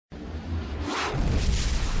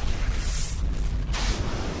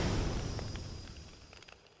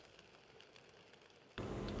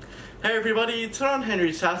Hey everybody, today on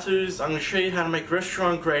Henry's HowTos, I'm going to show you how to make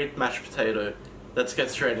restaurant grade mashed potato. Let's get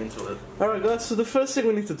straight into it. Alright guys, so the first thing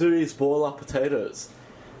we need to do is boil our potatoes.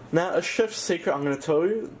 Now a chef's secret I'm going to tell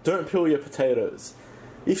you, don't peel your potatoes.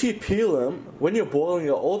 If you peel them, when you're boiling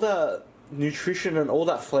it, all that nutrition and all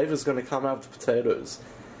that flavour is going to come out of the potatoes.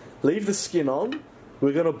 Leave the skin on,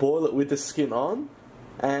 we're going to boil it with the skin on,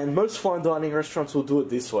 and most fine dining restaurants will do it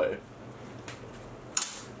this way.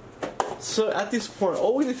 So at this point,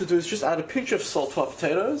 all we need to do is just add a pinch of salt to our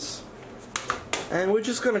potatoes, and we're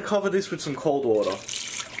just going to cover this with some cold water.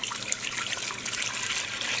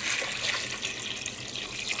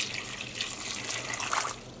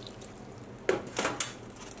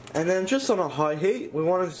 And then just on a high heat, we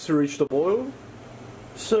want it to reach the boil.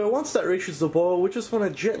 So once that reaches the boil, we just want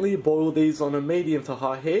to gently boil these on a medium to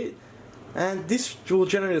high heat, and this will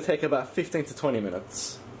generally take about 15 to 20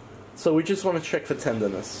 minutes. So we just want to check for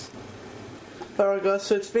tenderness. Alright guys,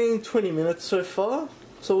 so it's been 20 minutes so far,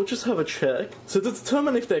 so we'll just have a check. So to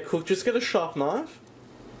determine if they're cooked, just get a sharp knife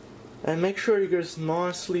and make sure it goes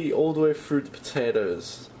nicely all the way through the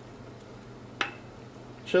potatoes.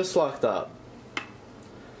 Just like that.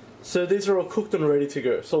 So these are all cooked and ready to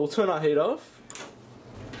go. So we'll turn our heat off.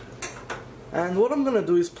 And what I'm going to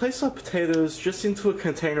do is place our potatoes just into a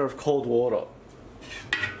container of cold water.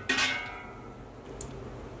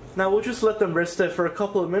 Now we'll just let them rest there for a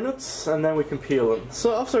couple of minutes and then we can peel them.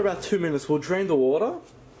 So after about 2 minutes we'll drain the water.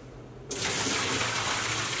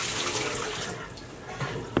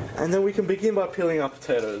 And then we can begin by peeling our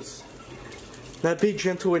potatoes. Now be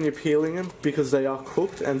gentle when you're peeling them because they are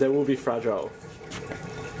cooked and they will be fragile.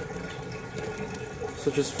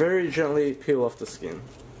 So just very gently peel off the skin.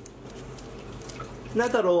 Now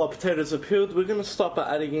that all our potatoes are peeled, we're going to start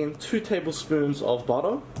by adding in 2 tablespoons of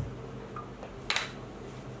butter.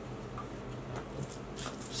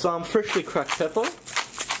 Some freshly cracked pepper,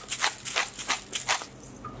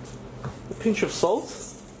 a pinch of salt,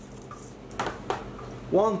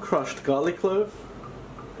 1 crushed garlic clove,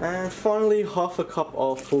 and finally half a cup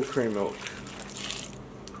of full cream milk.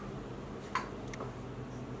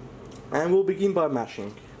 And we'll begin by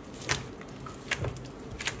mashing.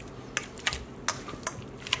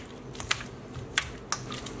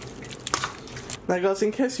 Now guys,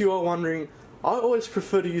 in case you are wondering, I always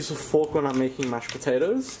prefer to use a fork when I'm making mashed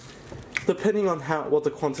potatoes, depending on what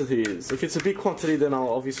the quantity is. If it's a big quantity, then I'll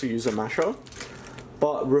obviously use a masher,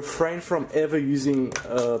 but refrain from ever using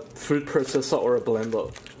a food processor or a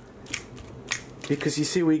blender. Because you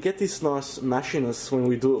see, we get this nice mashiness when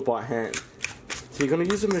we do it by hand. So you're going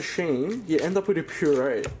to use a machine, you end up with a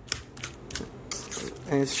puree.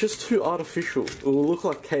 And it's just too artificial. It will look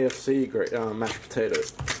like KFC mashed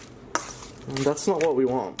potatoes. And that's not what we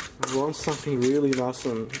want. We want something really nice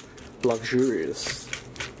and luxurious.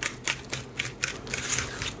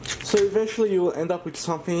 So eventually you will end up with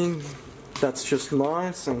something that's just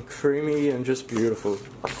nice and creamy and just beautiful.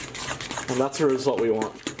 And that's the result we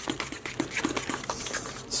want.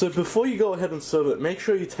 So before you go ahead and serve it, make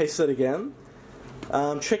sure you taste it again.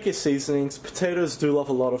 Check your seasonings. Potatoes do love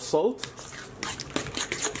a lot of salt.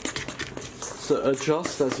 So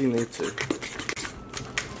adjust as you need to.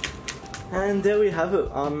 And there we have it,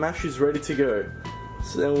 our mash is ready to go.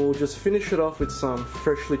 So then we'll just finish it off with some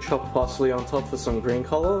freshly chopped parsley on top for some green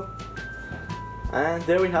colour. And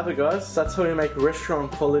there we have it guys, that's how we make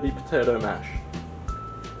restaurant quality potato mash.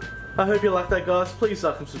 I hope you like that guys, please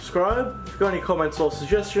like and subscribe. If you've got any comments or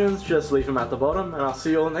suggestions, just leave them at the bottom and I'll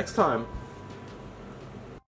see you all next time.